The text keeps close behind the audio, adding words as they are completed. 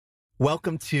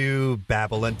Welcome to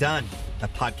Babel Undone, a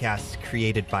podcast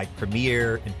created by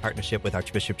Premier in partnership with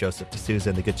Archbishop Joseph D'Souza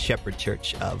and the Good Shepherd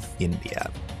Church of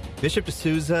India. Bishop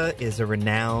D'Souza is a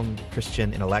renowned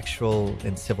Christian intellectual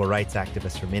and civil rights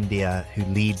activist from India who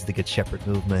leads the Good Shepherd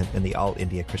movement and the All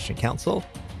India Christian Council.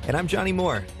 And I'm Johnny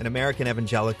Moore, an American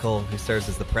evangelical who serves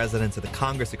as the president of the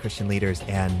Congress of Christian Leaders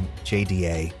and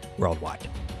JDA Worldwide.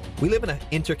 We live in an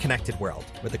interconnected world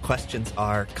where the questions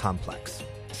are complex.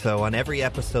 So on every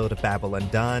episode of Babel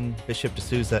Undone, Bishop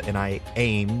D'Souza and I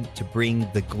aim to bring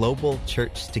the global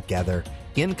church together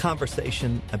in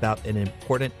conversation about an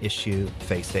important issue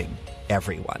facing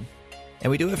everyone. And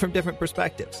we do it from different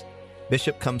perspectives.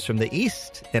 Bishop comes from the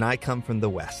East and I come from the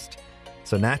West.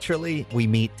 So naturally, we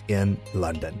meet in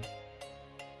London.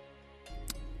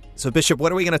 So Bishop,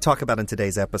 what are we going to talk about in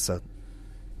today's episode?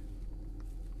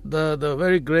 The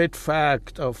very great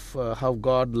fact of how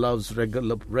God loves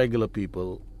regular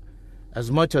people as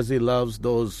much as he loves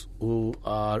those who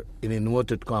are, in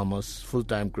inverted commas,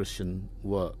 full-time Christian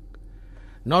work.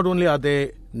 Not only are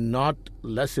they not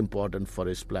less important for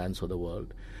his plans for the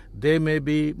world, they may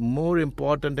be more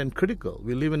important and critical.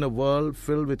 We live in a world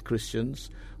filled with Christians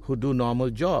who do normal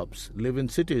jobs, live in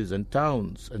cities and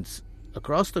towns and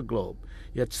across the globe,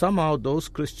 yet somehow those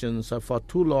Christians have for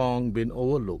too long been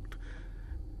overlooked,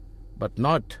 but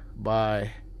not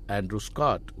by Andrew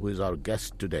Scott, who is our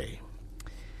guest today.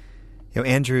 You know,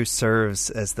 Andrew serves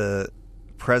as the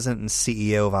president and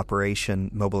CEO of Operation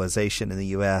Mobilization in the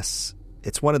U.S.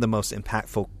 It's one of the most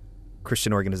impactful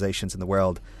Christian organizations in the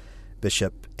world,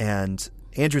 Bishop. And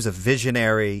Andrew's a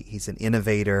visionary, he's an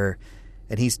innovator,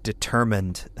 and he's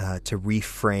determined to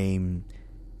reframe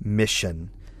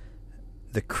mission,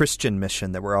 the Christian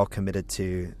mission that we're all committed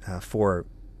to for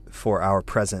our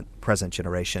present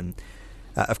generation.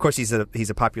 Of course, he's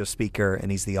a popular speaker,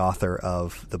 and he's the author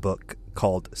of the book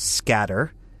called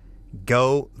Scatter,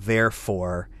 Go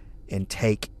Therefore and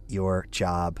Take Your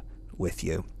Job with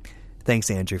You.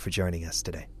 Thanks, Andrew, for joining us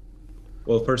today.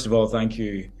 Well, first of all, thank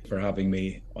you for having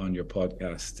me on your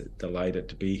podcast. Delighted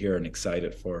to be here and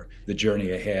excited for the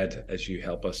journey ahead as you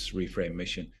help us reframe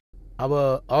mission.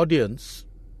 Our audience,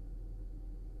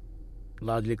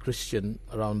 largely Christian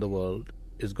around the world,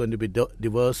 is going to be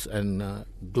diverse and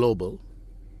global.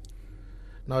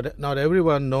 Not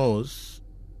everyone knows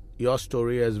your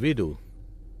story as we do.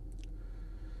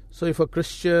 So if a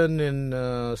Christian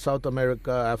in South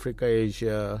America, Africa,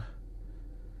 Asia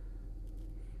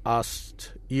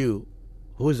asked you,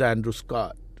 who is Andrew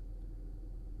Scott,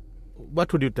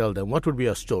 what would you tell them? What would be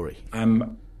your story?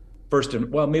 I'm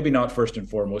maybe not first and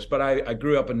foremost, but I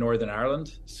grew up in Northern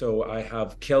Ireland, so I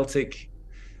have Celtic,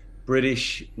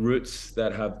 British roots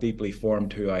that have deeply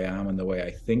formed who I am and the way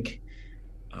I think.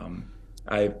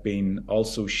 I've been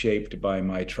also shaped by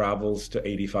my travels to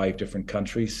 85 different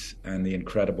countries and the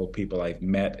incredible people I've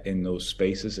met in those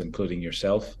spaces, including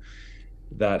yourself,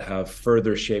 that have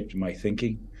further shaped my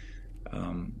thinking.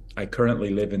 I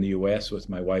currently live in the US with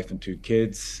my wife and 2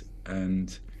 kids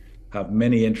and have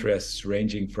many interests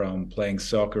ranging from playing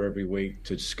soccer every week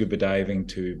to scuba diving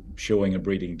to showing and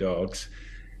breeding dogs.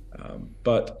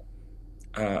 But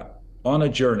on a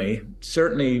journey,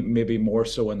 certainly maybe more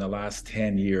so in the last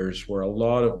 10 years, where a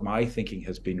lot of my thinking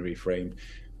has been reframed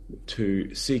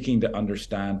to seeking to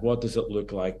understand what does it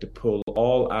look like to pull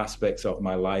all aspects of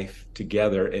my life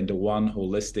together into one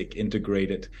holistic,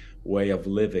 integrated way of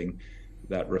living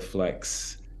that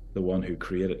reflects the one who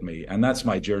created me. And that's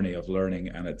my journey of learning,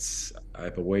 and I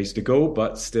have a ways to go,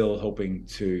 but still hoping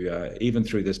to, even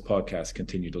through this podcast,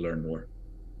 continue to learn more.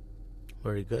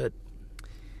 Very good.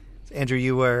 Andrew,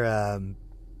 you were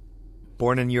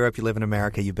born in Europe. You live in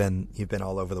America. You've been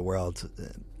all over the world.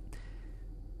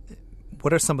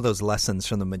 What are some of those lessons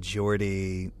from the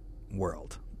majority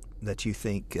world that you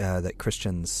think that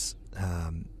Christians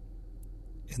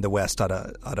in the West ought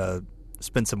to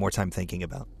spend some more time thinking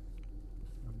about?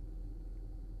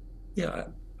 Yeah,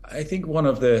 I think one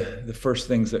of the first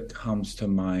things that comes to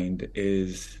mind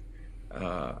is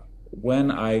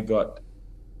when I got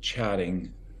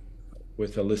chatting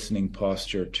with a listening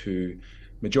posture to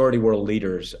majority world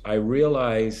leaders, I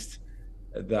realized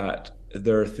that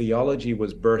their theology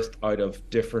was birthed out of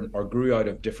grew out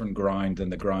of different ground than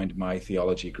the ground my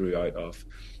theology grew out of.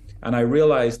 And I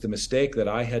realized the mistake that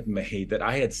I had made, that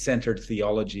I had centered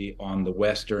theology on the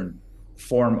Western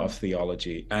form of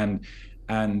theology and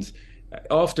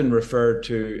often referred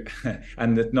to,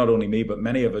 and not only me, but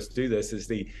many of us do this, is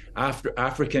the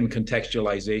African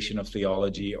contextualization of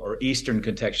theology or Eastern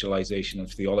contextualization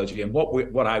of theology. And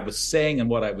what I was saying and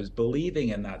what I was believing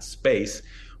in that space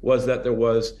was that there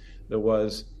was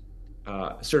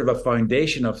sort of a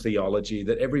foundation of theology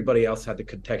that everybody else had to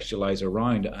contextualize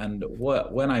around. And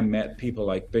when I met people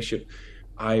like Bishop,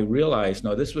 I realized,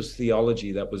 no, this was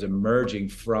theology that was emerging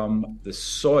from the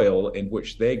soil in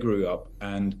which they grew up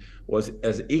and was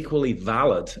as equally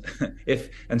valid,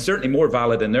 and certainly more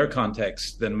valid in their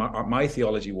context than my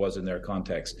theology was in their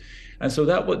context. And so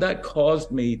that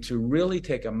caused me to really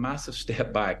take a massive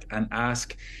step back and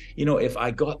ask, if I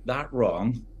got that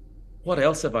wrong, what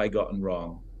else have I gotten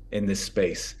wrong in this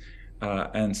space?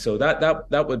 And so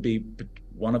that would be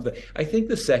one of the. I think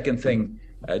the second thing,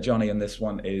 Johnny, in this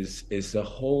one is the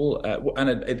whole,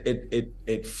 and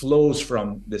it flows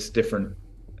from this different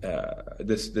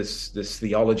this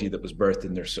theology that was birthed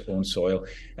in their own soil,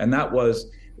 and that was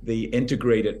the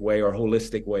integrated way or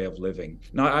holistic way of living.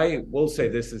 Now, I will say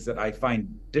this is that I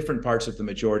find different parts of the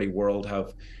majority world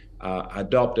have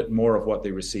adopted more of what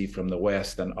they receive from the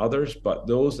West than others, but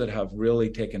those that have really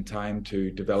taken time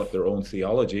to develop their own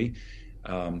theology,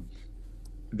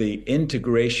 the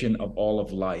integration of all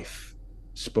of life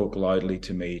spoke loudly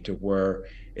to me, to where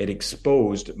it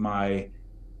exposed my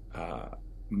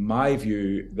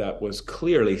view that was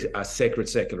clearly a sacred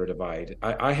secular divide.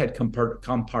 I had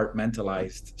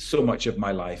compartmentalized so much of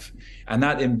my life, and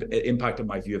that impacted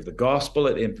my view of the gospel.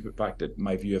 It impacted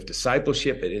my view of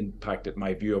discipleship. It impacted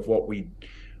my view of what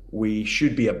we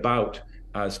should be about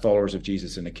as followers of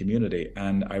Jesus in a community.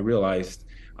 And I realized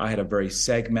I had a very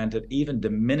segmented, even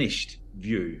diminished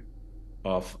view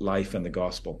of life and the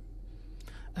gospel.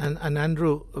 And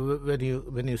Andrew,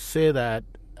 when you say that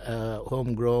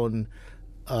homegrown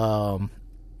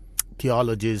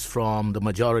theologies from the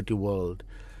majority world,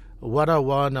 what are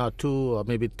one or two or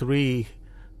maybe three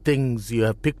things you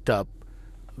have picked up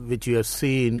which you have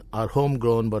seen are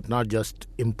homegrown but not just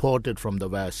imported from the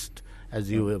West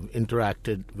as you have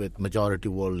interacted with majority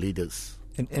world leaders?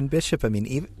 And Bishop, I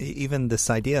mean, even this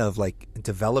idea of like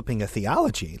developing a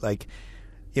theology, like,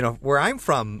 where I'm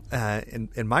from,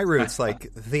 in my roots,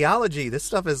 like theology, this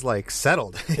stuff is like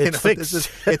settled. It's fixed.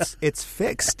 It's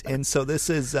fixed, and so this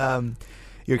is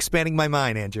you're expanding my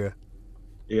mind, Andrew.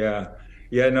 Yeah.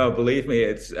 No, believe me,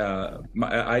 it's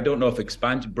I don't know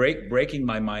if breaking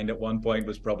my mind at one point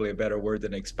was probably a better word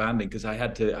than expanding, because I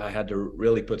had to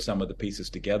really put some of the pieces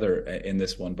together in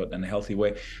this one, but in a healthy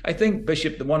way. I think,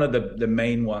 Bishop, one of the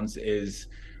main ones is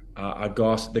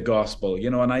the gospel.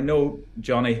 And I know,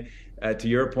 Johnny, to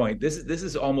your point, this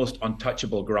is almost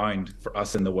untouchable ground for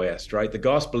us in the West, right? The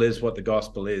gospel is what the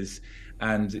gospel is.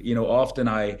 And, often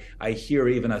I hear,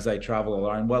 even as I travel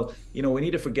around, well, we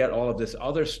need to forget all of this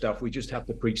other stuff. We just have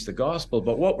to preach the gospel.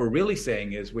 But what we're really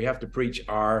saying is we have to preach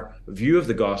our view of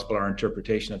the gospel, our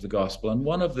interpretation of the gospel. And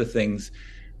one of the things,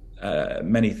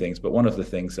 many things, but one of the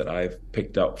things that I've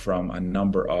picked up from a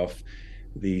number of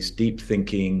these deep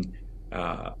thinking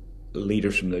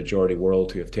leaders from the majority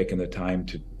world who have taken the time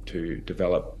to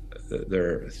develop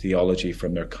their theology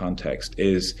from their context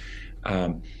is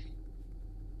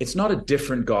it's not a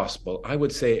different gospel. I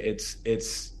would say it's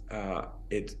a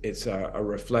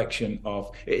reflection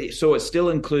of. So it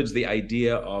still includes the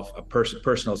idea of a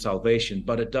personal salvation,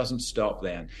 but it doesn't stop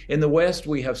then. In the West,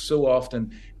 we have so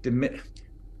often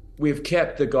we've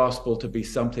kept the gospel to be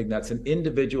something that's an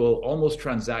individual, almost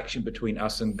transaction between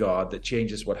us and God that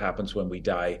changes what happens when we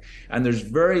die. And there's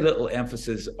very little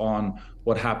emphasis on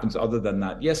what happens other than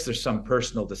that. Yes, there's some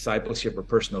personal discipleship or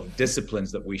personal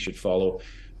disciplines that we should follow,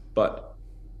 but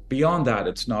beyond that,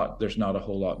 there's not a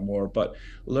whole lot more. But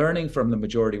learning from the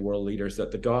majority world leaders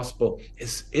that the gospel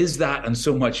is that and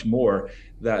so much more,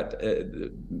 that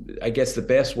I guess the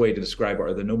best way to describe it,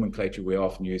 or the nomenclature we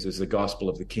often use, is the gospel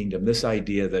of the kingdom. This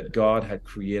idea that God had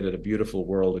created a beautiful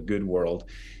world, a good world,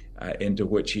 into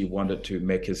which he wanted to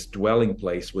make his dwelling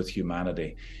place with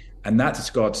humanity. And that's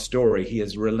God's story. He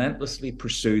has relentlessly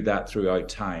pursued that throughout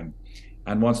time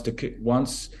and wants to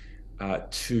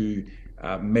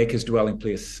make his dwelling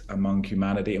place among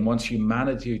humanity, and wants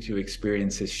humanity to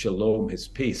experience his shalom, his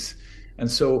peace. And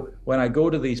so when I go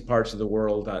to these parts of the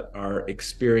world that are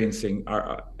experiencing,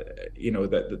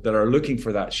 that are looking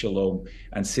for that shalom,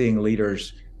 and seeing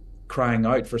leaders crying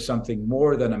out for something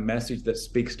more than a message that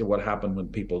speaks to what happened when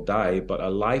people die, but a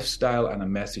lifestyle and a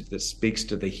message that speaks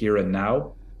to the here and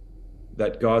now,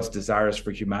 that God's desires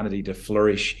for humanity to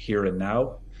flourish here and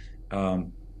now,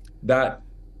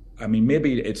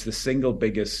 maybe it's the single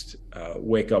biggest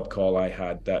wake-up call I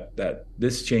had, that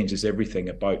this changes everything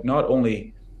about not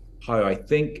only how I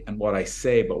think and what I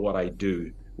say, but what I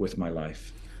do with my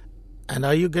life. And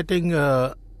are you getting,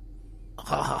 how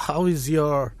is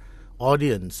your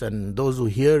audience and those who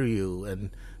hear you and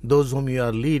those whom you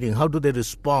are leading, how do they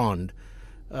respond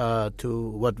to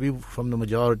what we from the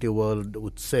majority world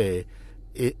would say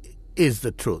is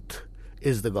the truth,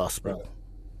 is the gospel. Right.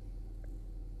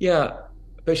 Yeah,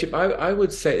 Bishop, I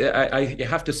would say you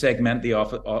have to segment the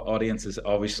audiences,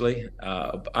 obviously.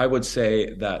 I would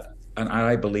say that, and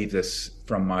I believe this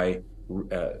from my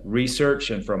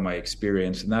research and from my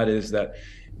experience, and that is that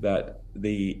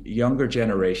the younger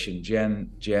generation, Gen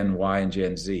Y and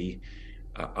Gen Z,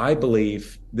 I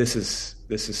believe this is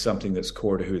something that's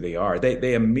core to who they are.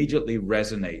 They immediately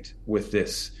resonate with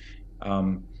this.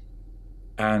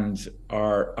 And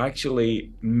are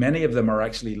actually, many of them are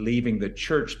actually leaving the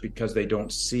church because they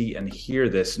don't see and hear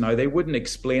this. Now, they wouldn't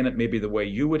explain it maybe the way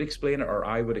you would explain it or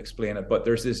I would explain it, but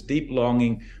there's this deep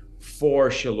longing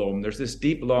for shalom. There's this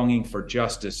deep longing for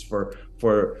justice, for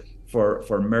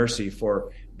mercy,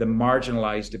 for the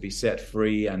marginalized to be set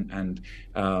free, and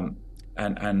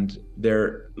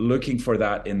they're looking for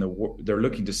that they're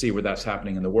looking to see where that's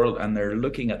happening in the world, and they're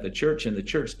looking at the church, and the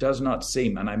church does not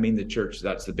seem, and I mean the church,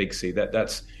 that's the big C,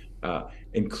 that's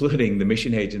including the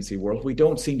mission agency world. We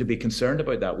don't seem to be concerned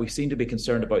about that. We seem to be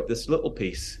concerned about this little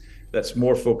piece that's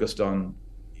more focused on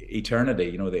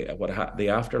eternity, the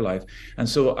afterlife. And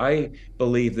so I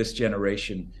believe this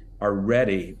generation are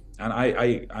ready. And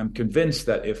I'm convinced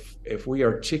that if we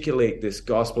articulate this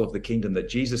gospel of the kingdom that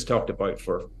Jesus talked about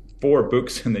for 4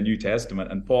 books in the New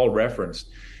Testament and Paul referenced,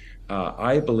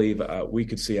 I believe we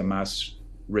could see a mass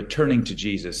returning to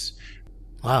Jesus.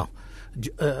 Wow.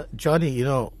 Johnny,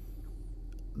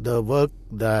 the work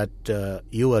that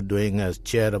you are doing as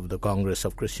chair of the Congress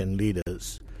of Christian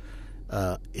Leaders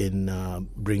in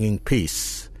bringing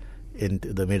peace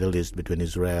into the Middle East between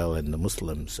Israel and the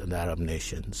Muslims and the Arab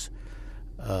nations,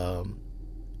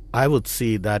 I would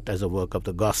see that as a work of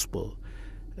the gospel.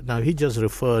 Now, he just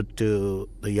referred to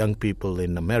the young people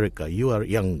in America. You are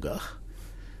younger,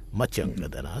 much younger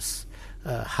than us.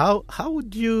 How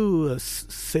would you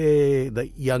say the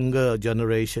younger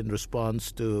generation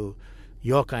responds to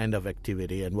your kind of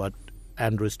activity and what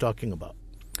Andrew is talking about?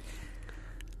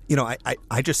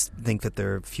 I just think that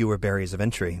there are fewer barriers of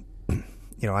entry.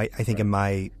 I think in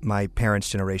my parents'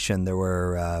 generation, there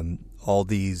were all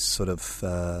these sort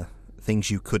of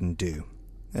things you couldn't do.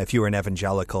 If you were an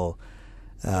evangelical,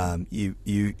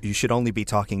 you should only be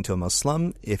talking to a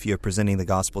Muslim if you're presenting the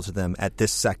gospel to them at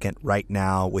this second, right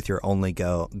now, with your only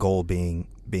goal being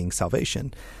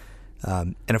salvation.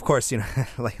 And of course,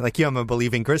 like you, I'm a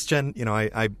believing Christian.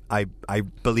 I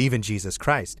believe in Jesus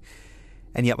Christ.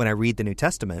 And yet when I read the New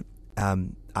Testament,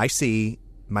 I see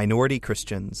minority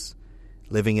Christians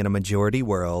living in a majority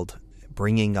world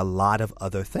bringing a lot of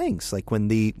other things. Like when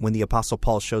the Apostle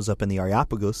Paul shows up in the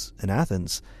Areopagus in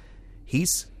Athens,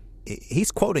 he's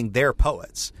quoting their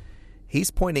poets.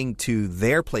 He's pointing to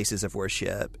their places of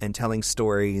worship and telling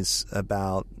stories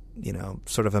about,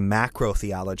 sort of a macro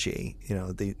theology,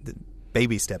 the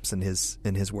baby steps in his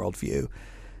worldview.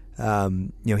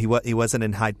 He wasn't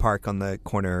in Hyde Park on the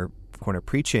corner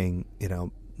preaching,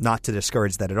 not to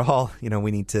discourage that at all.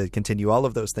 We need to continue all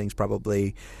of those things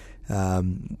probably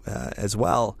as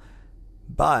well.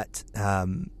 But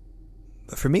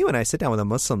for me, when I sit down with a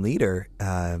Muslim leader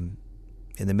in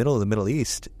the middle of the Middle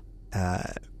East,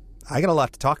 I got a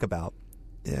lot to talk about.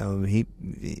 We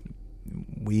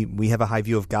have a high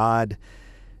view of God.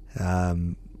 We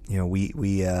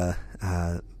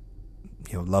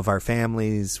love our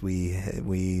families.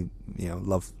 We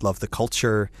love the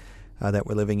culture that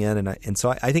we're living in, and so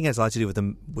I think it has a lot to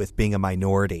do with being a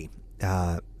minority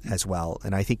as well.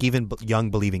 And I think even young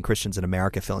believing Christians in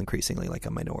America feel increasingly like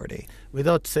a minority.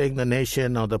 Without saying the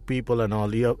nation or the people and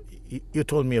all, you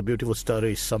told me a beautiful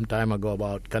story some time ago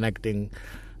about connecting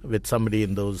with somebody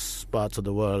in those parts of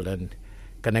the world and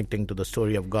connecting to the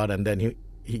story of God, and then he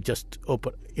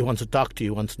wants to talk to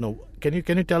you, wants to know. Can you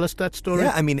tell us that story?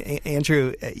 Yeah, I mean,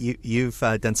 Andrew, you've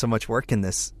done so much work in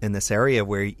this area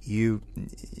where you've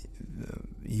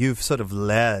sort of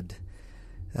led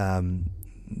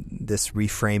this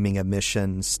reframing of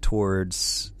missions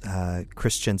towards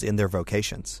Christians in their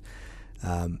vocations,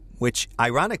 which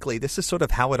ironically, this is sort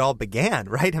of how it all began,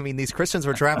 right? I mean, these Christians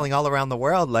were traveling all around the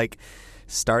world, like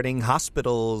starting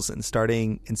hospitals and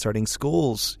starting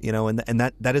schools, and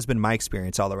that has been my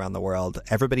experience all around the world.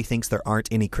 Everybody thinks there aren't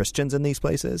any Christians in these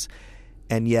places,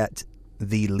 and yet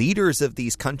the leaders of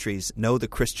these countries know the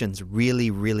Christians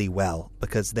really, really well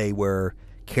because they were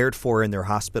cared for in their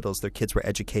hospitals. Their kids were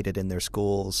educated in their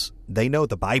schools. They know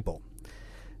the Bible,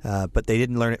 but they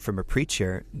didn't learn it from a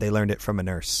preacher. They learned it from a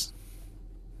nurse.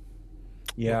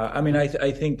 Yeah, I mean,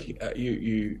 I think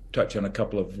you touch on a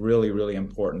couple of really, really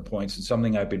important points, and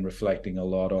something I've been reflecting a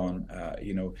lot on.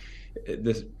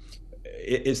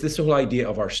 is this whole idea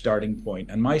of our starting point.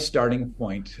 And my starting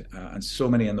point, and so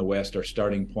many in the West, our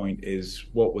starting point is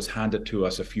what was handed to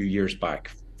us a few years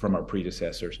back from our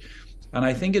predecessors. And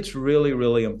I think it's really,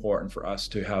 really important for us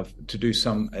to do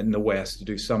some, in the West, to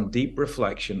do some deep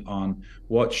reflection on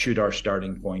what should our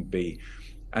starting point be.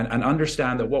 And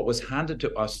understand that what was handed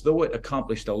to us, though it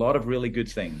accomplished a lot of really good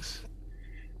things,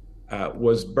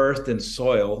 was birthed in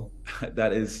soil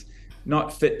that is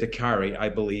not fit to carry, I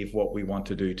believe, what we want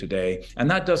to do today. And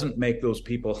that doesn't make those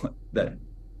people that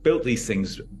built these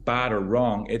things bad or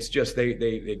wrong. It's just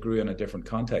they grew in a different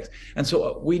context. And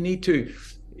so we need to,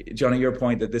 Johnny, your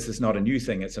point that this is not a new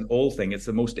thing, it's an old thing, it's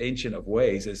the most ancient of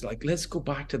ways, is like, let's go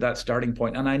back to that starting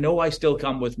point. And I know I still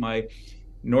come with my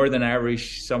Northern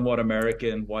Irish, somewhat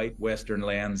American, white, Western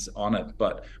lens on it,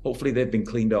 but hopefully they've been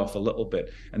cleaned off a little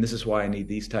bit. And this is why I need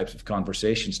these types of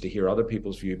conversations to hear other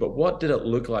people's view. But what did it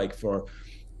look like for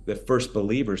the first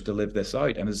believers to live this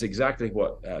out? And it's exactly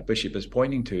what Bishop is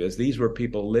pointing to, is these were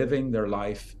people living their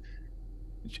life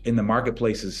in the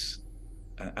marketplaces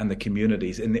and the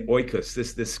communities, in the oikos,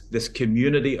 this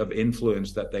community of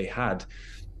influence that they had.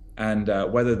 And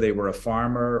whether they were a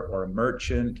farmer or a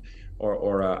merchant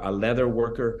or a leather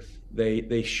worker,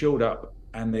 they showed up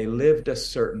and they lived a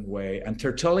certain way. And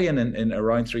Tertullian in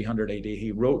around 300 AD,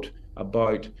 he wrote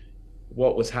about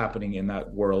what was happening in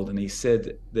that world. And he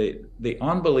said the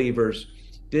unbelievers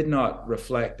did not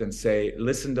reflect and say,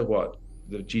 listen to what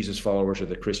the Jesus followers or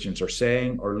the Christians are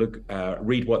saying, or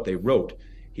read what they wrote.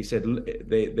 He said,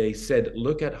 they said,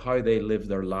 look at how they live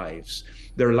their lives.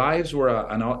 Their lives were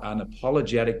an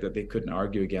apologetic that they couldn't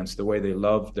argue against, the way they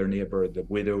loved their neighbor, the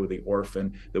widow, the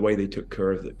orphan, the way they took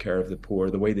care of the poor,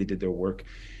 the way they did their work.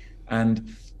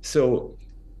 And so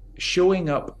showing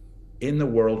up in the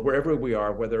world, wherever we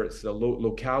are, whether it's the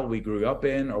locale we grew up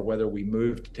in, or whether we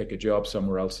moved to take a job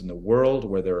somewhere else in the world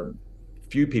where there are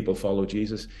few people follow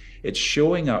Jesus, it's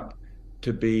showing up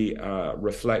to be a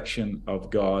reflection of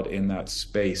God in that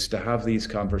space, to have these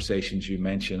conversations you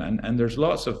mentioned. And there's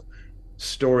lots of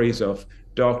stories of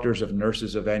doctors, of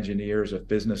nurses, of engineers, of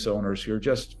business owners who are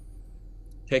just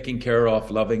taking care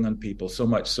of, loving on people, so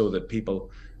much so that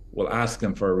people will ask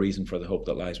them for a reason for the hope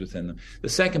that lies within them. The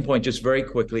second point, just very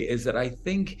quickly, is that I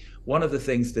think one of the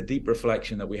things, the deep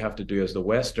reflection that we have to do as the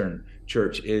Western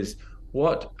church, is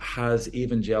what has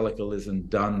evangelicalism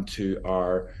done to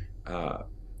our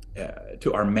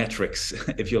metrics,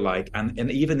 if you like,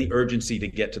 and even the urgency to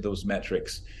get to those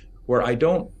metrics, where I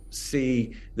don't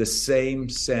see the same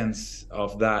sense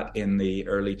of that in the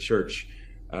early church.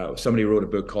 Somebody wrote a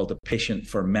book called The Patient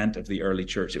Ferment of the Early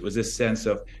Church. It was this sense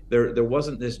of there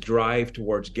wasn't this drive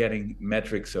towards getting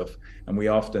metrics of, and we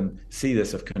often see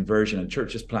this, of conversion, and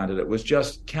churches planted. It was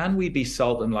just, can we be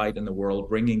salt and light in the world,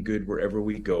 bringing good wherever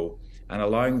we go, and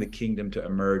allowing the kingdom to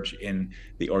emerge in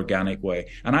the organic way.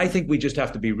 And I think we just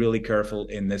have to be really careful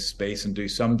in this space and do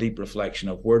some deep reflection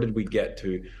of where did we get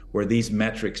to, where these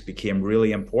metrics became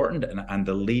really important and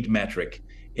the lead metric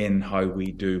in how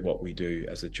we do what we do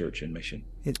as a church in mission.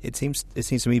 It seems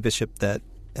to me, Bishop, that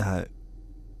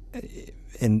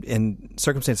in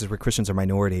circumstances where Christians are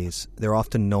minorities, they're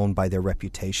often known by their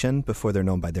reputation before they're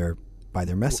known by their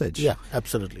message. Yeah,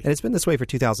 absolutely. And it's been this way for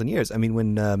 2,000 years. I mean,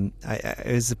 when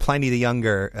Pliny the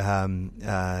Younger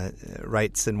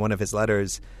writes in one of his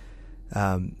letters,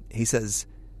 he says,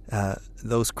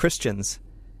 those Christians,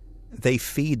 they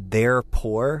feed their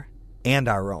poor and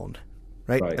our own,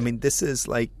 right? I mean, this is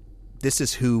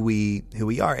who we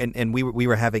are. And we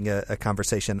were having a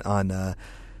conversation on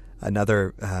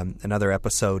another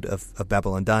episode of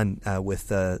Babel Undone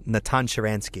with Natan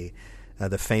Sharansky,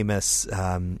 the famous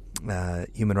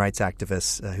human rights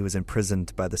activist who was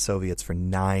imprisoned by the Soviets for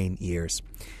 9 years.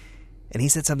 And he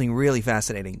said something really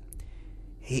fascinating.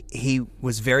 He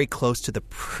was very close to the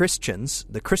Christians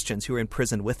who were in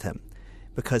prison with him,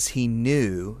 because he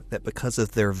knew that because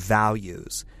of their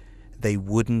values, they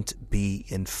wouldn't be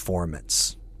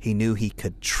informants. He knew he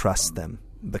could trust them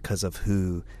because of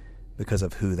who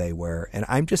they were. And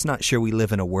I'm just not sure we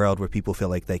live in a world where people feel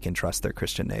like they can trust their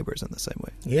Christian neighbors in the same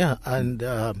way. Yeah, and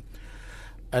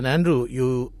Andrew,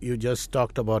 you just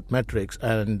talked about metrics,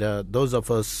 and those of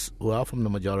us who are from the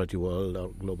majority world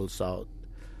or global south,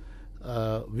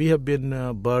 we have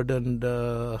been burdened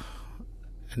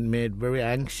and made very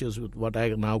anxious with what I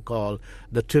now call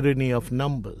the tyranny of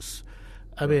numbers.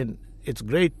 I mean, it's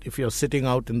great if you're sitting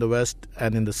out in the West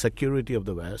and in the security of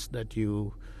the West that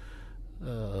you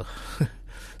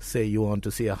say you want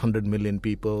to see 100 million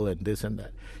people and this and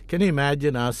that. Can you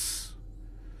imagine us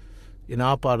in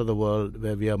our part of the world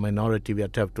where we are minority, we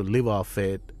have to live our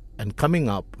faith, and coming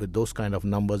up with those kind of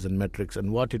numbers and metrics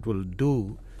and what it will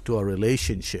do to our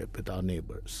relationship with our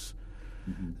neighbors?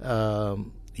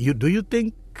 Mm-hmm. Do you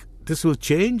think this will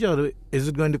change, or is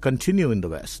it going to continue in the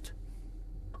West?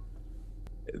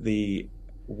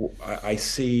 I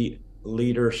see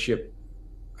leadership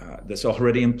that's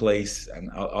already in place and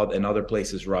in other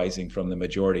places rising from the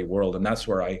majority world. And that's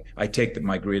where I take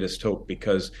my greatest hope,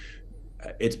 because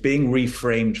it's being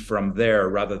reframed from there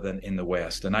rather than in the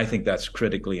West. And I think that's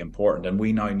critically important. And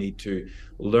we now need to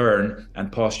learn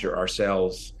and posture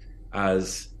ourselves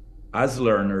as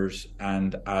learners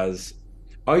and as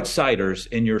outsiders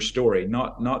in your story,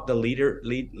 not the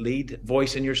lead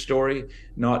voice in your story,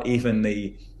 not even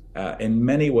the in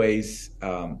many ways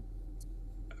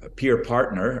peer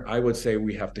partner. I would say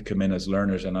we have to come in as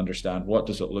learners and understand, what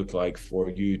does it look like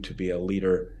for you to be a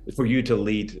leader, for you to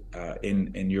lead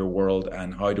in your world,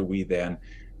 and how do we then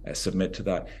submit to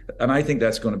that? And I think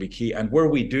that's going to be key. And where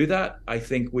we do that, I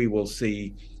think we will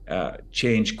see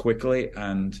change quickly,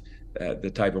 and the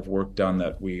type of work done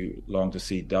that we long to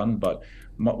see done. But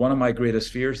one of my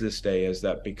greatest fears this day is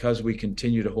that because we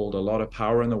continue to hold a lot of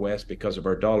power in the West because of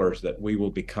our dollars, that we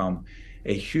will become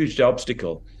a huge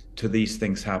obstacle to these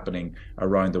things happening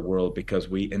around the world, because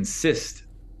we insist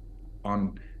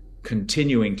on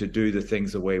continuing to do the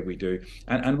things the way we do.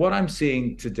 And what I'm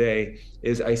seeing today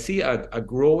is I see a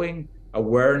growing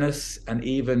awareness and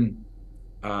even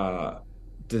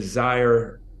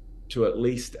desire to at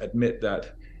least admit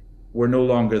that we're no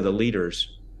longer the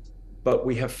leaders, but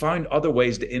we have found other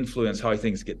ways to influence how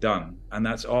things get done, and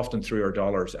that's often through our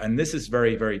dollars. And this is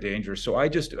very, very dangerous. So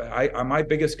my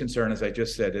biggest concern, as I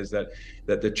just said, is that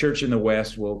the church in the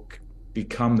West will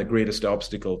become the greatest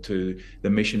obstacle to the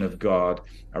mission of God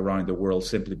around the world,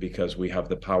 simply because we have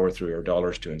the power through our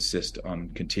dollars to insist on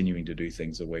continuing to do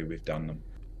things the way we've done them.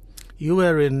 You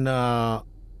were in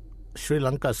Sri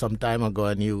Lanka some time ago,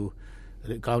 and you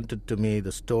recounted to me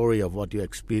the story of what you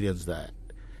experienced there.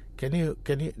 Do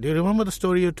you remember the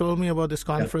story you told me about this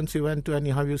conference you went to, and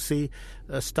how you see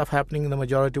stuff happening in the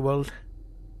majority world?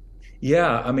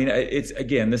 Yeah, I mean, it's,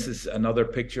 again, this is another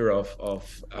picture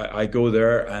of I go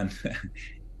there, and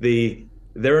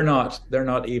they're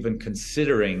not even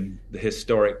considering the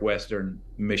historic Western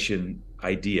mission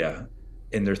idea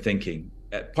in their thinking.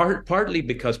 Partly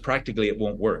because practically it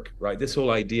won't work, right? This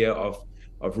whole idea of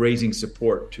raising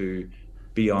support to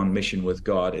be on mission with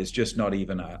God is just not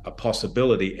even a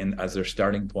possibility as their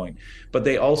starting point. But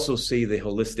they also see the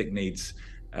holistic needs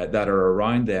that are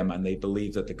around them, and they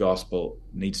believe that the gospel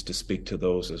needs to speak to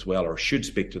those as well, or should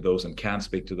speak to those and can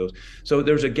speak to those. So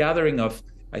there's a gathering of,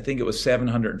 I think it was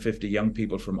 750 young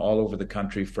people from all over the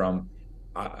country, from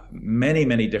many,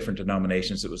 many different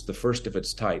denominations. It was the first of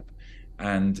its type.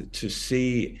 And to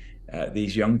see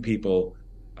these young people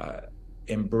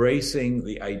embracing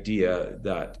the idea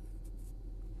that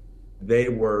they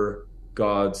were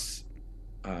God's,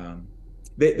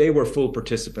 they were full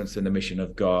participants in the mission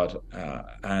of God,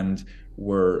 and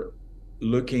were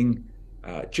looking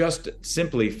just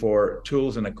simply for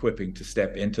tools and equipping to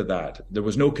step into that. There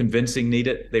was no convincing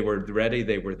needed. They were ready.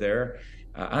 They were there.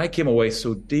 I came away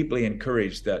so deeply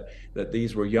encouraged that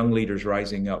these were young leaders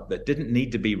rising up that didn't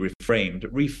need to be reframed.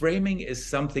 Reframing is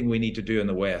something we need to do in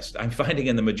the West. I'm finding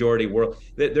in the majority world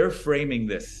that they're framing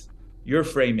this. You're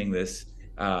framing this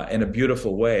in a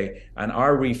beautiful way, and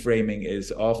our reframing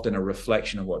is often a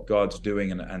reflection of what God's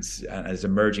doing, and is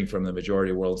emerging from the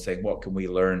majority world, saying, what can we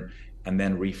learn, and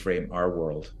then reframe our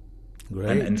world. Great.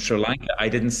 And in Sri Lanka, I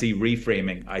didn't see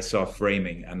reframing, I saw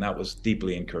framing, and that was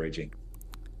deeply encouraging.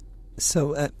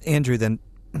 So, Andrew, then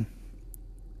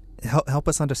help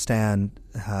us understand,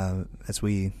 as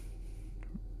we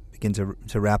begin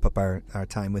to wrap up our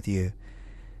time with you,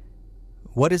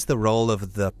 what is the role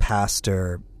of the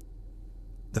pastor,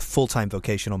 the full-time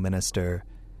vocational minister,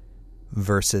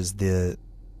 versus the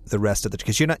rest of the,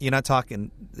 because you're not talking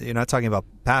about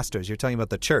pastors, you're talking about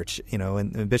the church,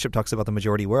 and Bishop talks about the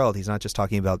majority world. He's not just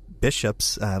talking about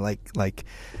bishops like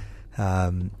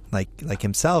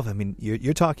himself. I mean,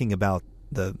 you're talking about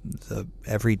the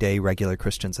everyday regular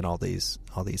Christians in all these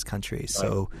countries.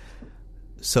 Right.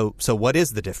 So what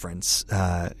is the difference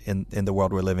in the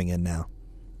world we're living in now?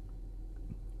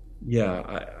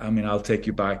 Yeah, I mean, I'll take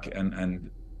you back and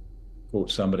quote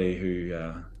somebody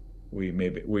who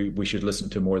we should listen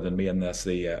to more than me, and that's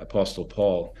the Apostle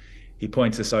Paul. He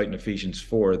points this out in Ephesians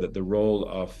 4, that the role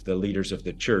of the leaders of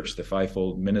the church, the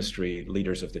fivefold ministry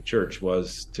leaders of the church,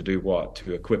 was to do what?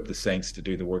 To equip the saints to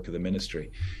do the work of the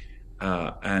ministry.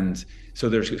 And so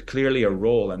there's clearly a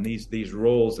role, and these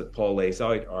roles that Paul lays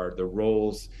out are the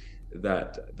roles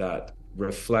that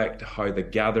reflect how the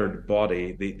gathered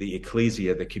body, the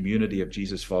ecclesia, the community of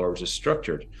Jesus followers, is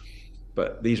structured.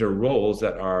 But these are roles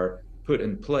that are put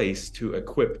in place to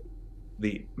equip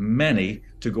the many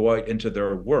to go out into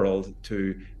their world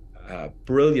to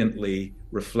brilliantly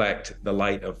reflect the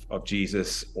light of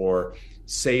Jesus, or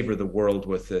savor the world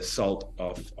with the salt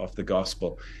of the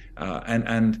gospel.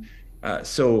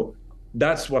 So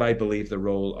that's what I believe the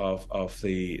role of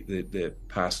the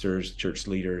pastors, church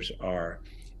leaders are.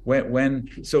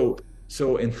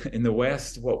 So in the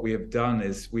West, what we have done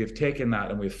is we have taken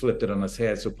that and we've flipped it on its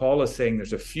head. So Paul is saying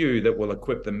there's a few that will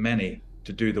equip the many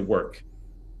to do the work,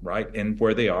 right? And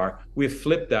where they are, we've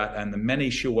flipped that, and the many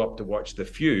show up to watch the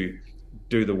few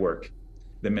do the work,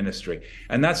 the ministry.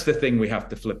 And that's the thing we have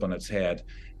to flip on its head.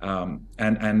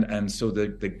 And so the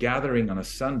gathering on a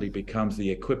Sunday becomes the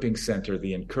equipping center,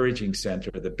 the encouraging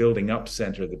center, the building up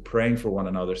center, the praying for one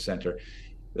another center.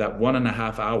 That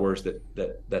 1.5 hours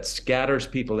that scatters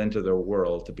people into their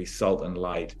world to be salt and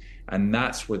light, and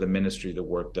that's where the ministry, the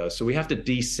work does. So we have to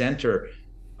decenter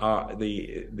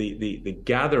the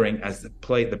gathering as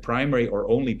the primary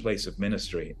or only place of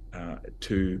ministry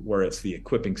to where it's the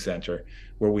equipping center,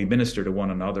 where we minister to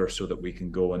one another so that we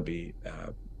can go and be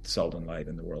salt and light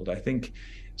in the world. I think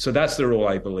so. That's the role,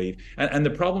 I believe. And the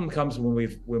problem comes when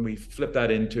we flip that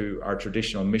into our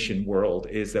traditional mission world,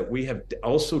 is that we have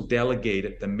also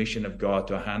delegated the mission of God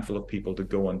to a handful of people to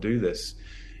go and do this,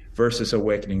 versus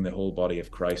awakening the whole body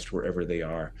of Christ wherever they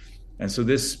are. And so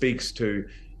this speaks to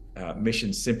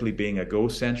mission simply being a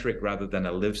go-centric rather than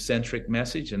a live-centric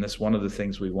message. And that's one of the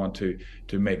things we want to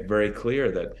make very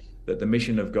clear, that the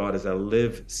mission of God is a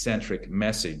live-centric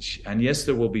message. And yes,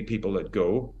 there will be people that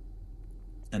go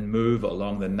and move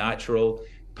along the natural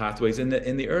pathways. In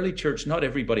the early church, not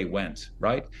everybody went,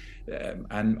 right?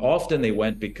 And often they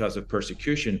went because of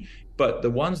persecution. But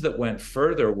the ones that went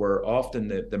further were often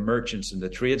the merchants and the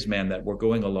tradesmen that were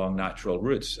going along natural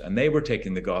routes, and they were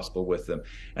taking the gospel with them.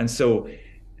 And so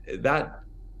that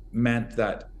meant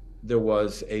that there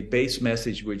was a base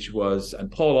message, which was, and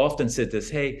Paul often said this,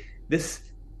 hey, this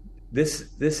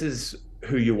is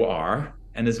who you are.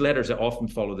 And his letters often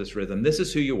follow this rhythm. This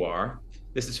is who you are.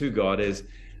 This is who God is.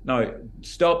 Now,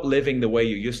 stop living the way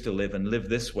you used to live and live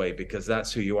this way, because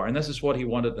that's who you are. And this is what he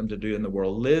wanted them to do in the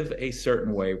world. Live a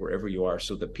certain way wherever you are,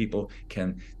 so that people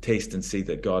can taste and see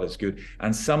that God is good.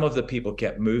 And some of the people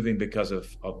kept moving because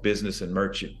of business and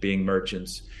being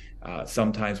merchants,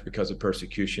 sometimes because of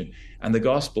persecution. And the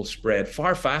gospel spread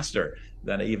far faster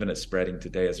than even it's spreading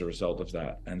today as a result of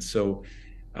that. And so,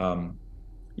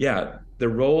 the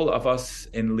role of us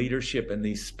in leadership in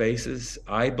these spaces,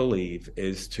 I believe,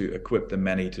 is to equip the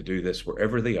many to do this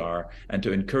wherever they are, and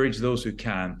to encourage those who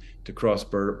can to cross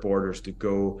borders, to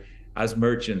go as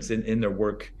merchants in their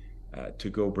work,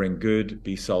 to go bring good,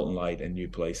 be salt and light in new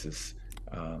places.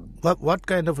 What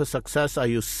kind of a success are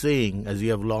you seeing as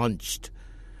you have launched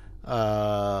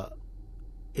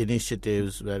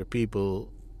initiatives where people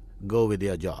go with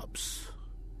their jobs?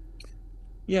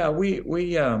 Yeah,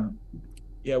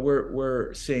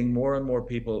 we're seeing more and more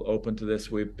people open to this.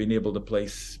 We've been able to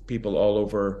place people all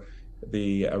over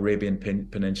the Arabian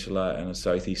Peninsula and in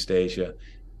Southeast Asia,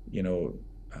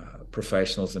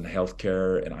 professionals in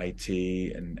healthcare and IT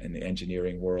and in the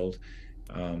engineering world.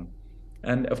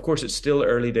 And of course, it's still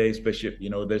early days, Bishop.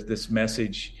 There's this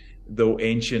message, though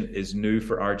ancient, is new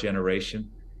for our generation.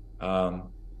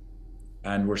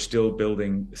 And we're still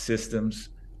building systems.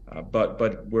 But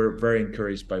we're very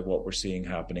encouraged by what we're seeing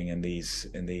happening in these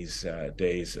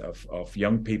days of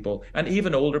young people and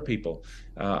even older people.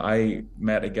 I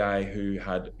met a guy who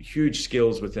had huge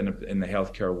skills in the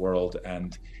healthcare world,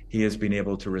 and he has been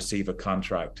able to receive a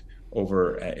contract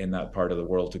over in that part of the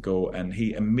world to go, and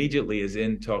he immediately is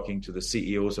in talking to the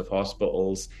CEOs of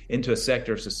hospitals, into a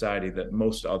sector of society that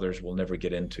most others will never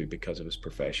get into because of his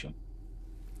profession.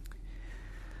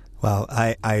 Well,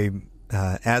 I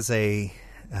as a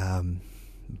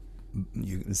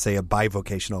you can say a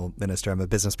bivocational minister. I'm a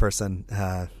business person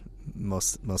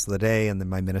most of the day, and then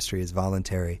my ministry is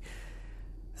voluntary.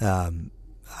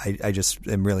 I just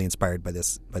am really inspired by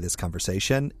this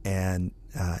conversation, and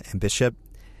Bishop,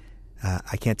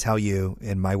 I can't tell you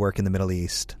in my work in the Middle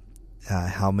East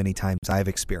how many times I've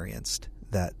experienced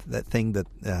that thing that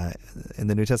in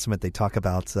the New Testament they talk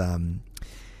about.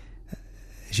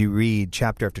 As you read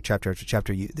chapter after chapter after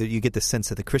chapter, you get the sense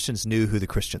that the Christians knew who the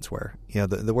Christians were.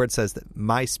 The word says that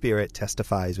my spirit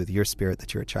testifies with your spirit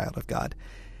that you're a child of God.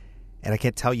 And I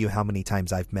can't tell you how many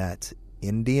times I've met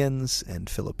Indians and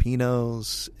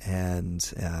Filipinos and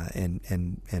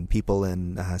people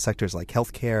in sectors like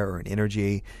healthcare or in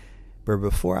energy, where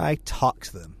before I talked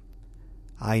to them,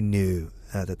 I knew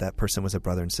that person was a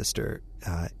brother and sister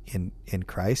in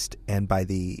Christ, and by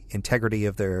the integrity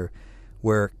of their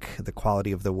work, the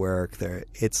quality of the work,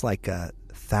 it's like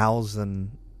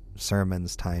 1,000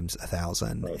 sermons times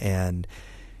 1,000. Right. And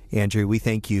Andrew, we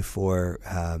thank you for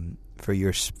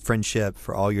your friendship,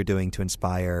 for all you're doing to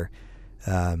inspire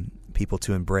people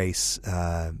to embrace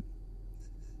a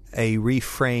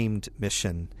reframed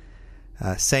mission,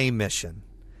 same mission,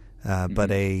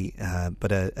 but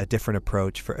a different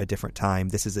approach for a different time.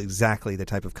 This is exactly the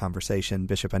type of conversation,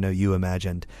 Bishop, I know you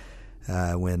imagined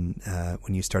when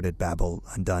you started Babel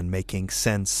Undone, making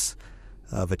sense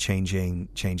of a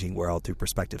changing world through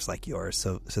perspectives like yours.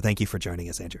 So thank you for joining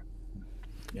us, Andrew.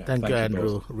 Yeah, thank you,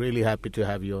 Andrew. both. Really happy to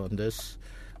have you on this.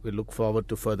 We look forward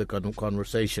to further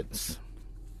conversations.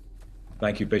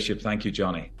 Thank you, Bishop. Thank you,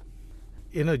 Johnny.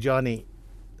 You know, Johnny,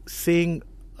 seeing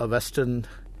a Western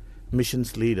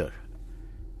missions leader,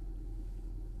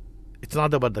 it's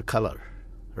not about the color,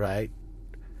 right?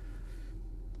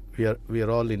 We are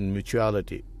all in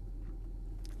mutuality,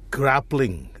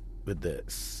 grappling with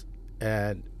this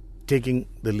and taking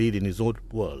the lead in his own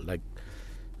world. Like,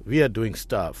 we are doing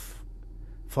stuff.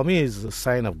 For me, is a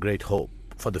sign of great hope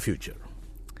for the future.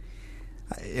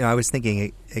 I was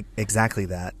thinking exactly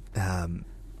that.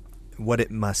 What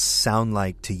it must sound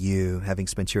like to you, having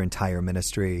spent your entire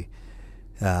ministry,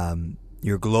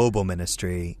 your global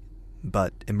ministry,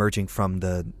 but emerging from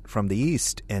the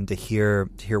East, and to hear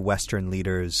Western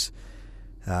leaders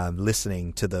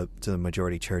listening to the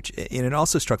majority church. And it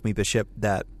also struck me, Bishop,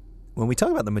 that when we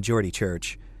talk about the majority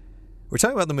church, we're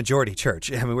talking about the majority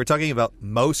church. I mean, we're talking about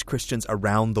most Christians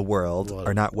around the world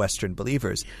are not Western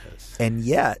believers. Yes. And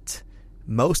yet,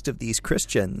 most of these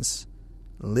Christians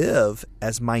live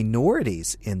as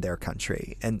minorities in their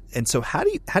country. And so how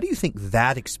do you think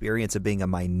that experience of being a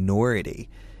minority,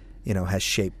 has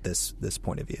shaped this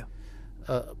point of view?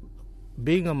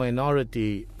 Being a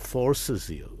minority forces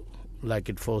you, like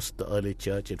it forced the early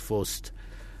church, it forced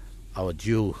our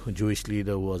Jewish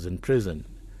leader who was in prison,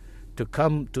 to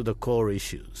come to the core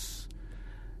issues.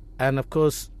 And of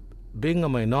course, being a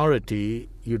minority,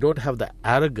 you don't have the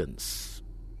arrogance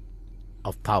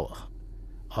of power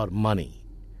or money.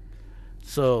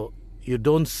 So you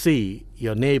don't see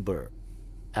your neighbor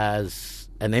as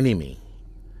an enemy.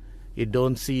 You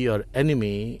don't see your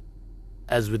enemy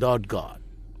as without God.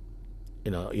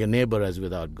 Your neighbor as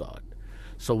without God.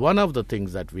 So one of the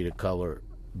things that we recover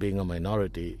being a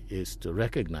minority is to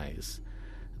recognize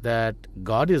that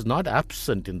God is not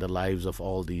absent in the lives of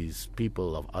all these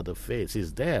people of other faiths.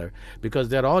 He's there because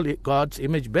they're all God's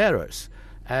image bearers.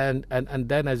 And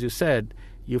then, as you said,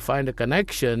 you find a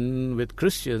connection with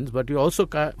Christians, but you also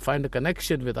find a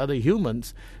connection with other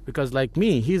humans because, like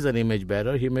me, he's an image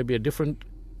bearer. He may be a different,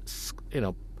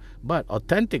 but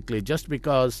authentically, just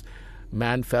because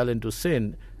man fell into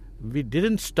sin, we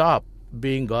didn't stop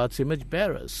being God's image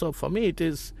bearers. So for me, it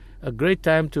is a great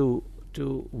time to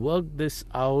work this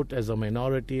out as a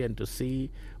minority and to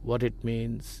see what it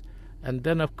means. And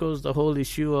then, of course, the whole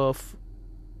issue of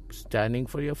standing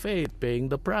for your faith, paying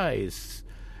the price,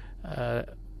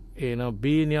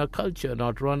 be in your culture,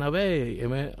 not run away. I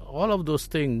mean, all of those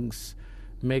things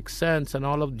make sense, and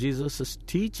all of Jesus'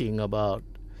 teaching about,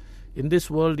 in this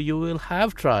world you will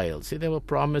have trials. He never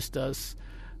promised us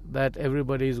that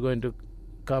everybody is going to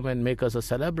come and make us a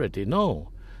celebrity. No.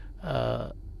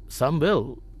 Some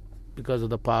will, because of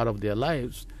the power of their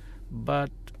lives.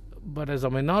 But as a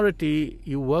minority,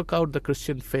 you work out the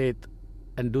Christian faith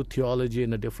and do theology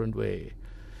in a different way.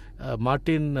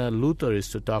 Martin Luther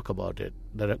used to talk about it,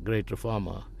 the great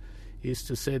reformer. He used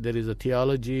to say there is a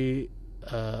theology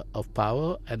of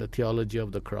power and a theology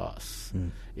of the cross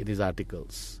in his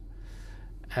articles.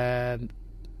 And,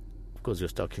 of course, he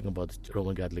was talking about the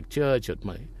Roman Catholic Church.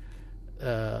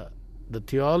 The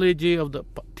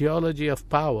theology of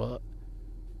power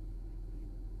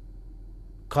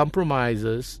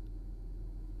compromises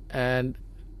and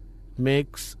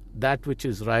makes that which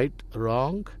is right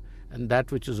wrong and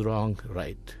that which is wrong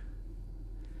right.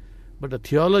 But the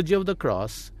theology of the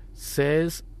cross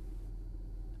says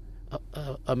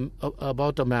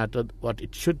about a matter what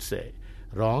it should say.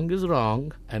 Wrong is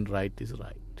wrong and right is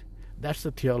right. That's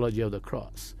the theology of the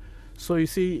cross. So you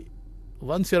see,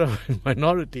 once you're a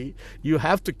minority, you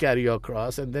have to carry your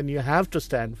cross, and then you have to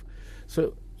stand.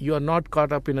 So you are not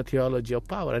caught up in a theology of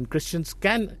power. And Christians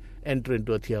can enter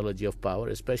into a theology of power,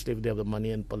 especially if they have the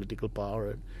money and political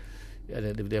power,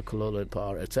 and if they have colonial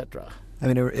power, etc. I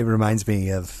mean, it reminds me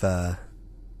of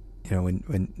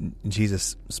when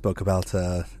Jesus spoke about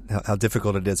how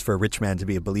difficult it is for a rich man to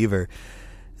be a believer.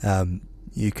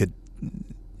 You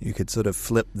could sort of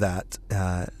flip that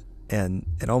and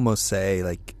almost say,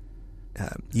 like,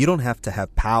 you don't have to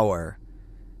have power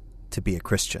to be a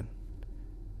Christian.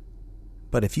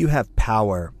 But if you have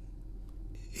power,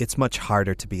 it's much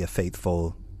harder to be a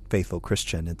faithful faithful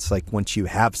Christian. It's like once you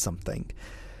have something,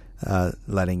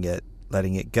 letting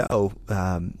it go.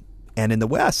 And in the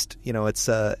West, it's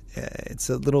a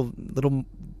little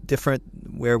different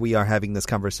where we are having this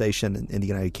conversation in the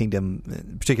United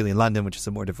Kingdom, particularly in London, which is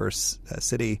a more diverse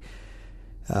city.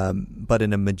 But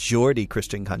in a majority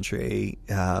Christian country,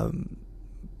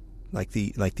 like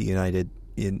the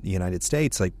United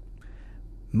States, like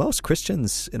most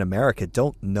Christians in America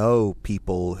don't know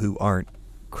people who aren't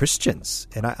Christians,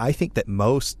 and I think that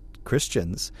most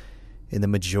Christians in the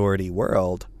majority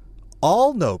world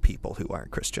all know people who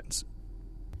aren't Christians.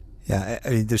 Yeah, I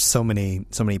mean, there's so many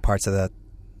parts of that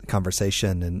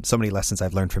conversation and so many lessons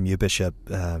I've learned from you, Bishop.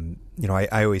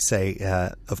 I always say,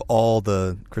 of all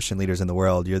the Christian leaders in the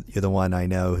world, you're the one I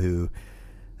know who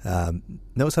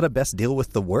knows how to best deal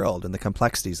with the world and the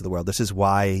complexities of the world. This is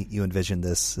why you envisioned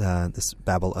this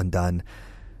Babel Undone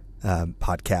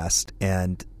podcast,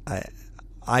 and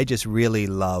I just really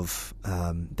love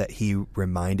that he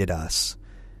reminded us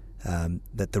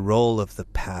that the role of the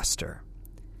pastor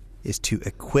is to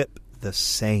equip the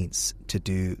saints to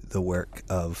do the work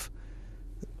of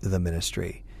the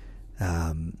ministry.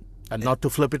 And not to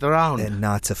flip it around.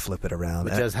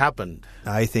 Which has happened.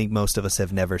 I think most of us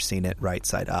have never seen it right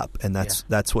side up. And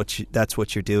that's what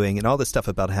you're doing. And all this stuff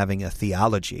about having a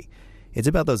theology, it's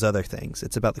about those other things.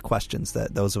 It's about the questions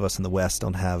that those of us in the West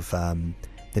don't have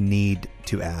the need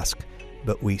to ask.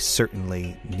 But we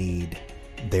certainly need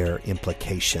their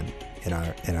implication in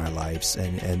our lives,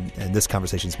 and this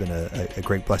conversation's been a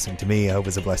great blessing to me. I hope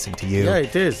it's a blessing to you. Yeah,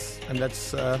 it is. And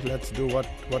let's do what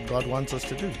God wants us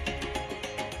to do.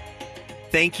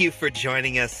 Thank you for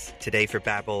joining us today for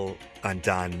Babel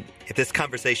Undone. If this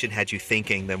conversation had you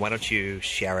thinking, then why don't you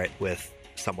share it with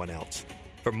someone else?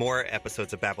 For more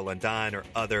episodes of Babel Undone or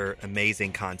other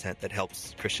amazing content that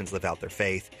helps Christians live out their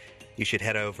faith, you should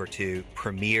head over to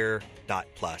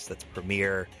Premier.plus. That's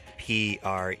Premier,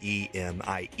 Premier,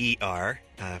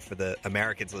 for the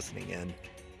Americans listening in,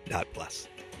 .plus.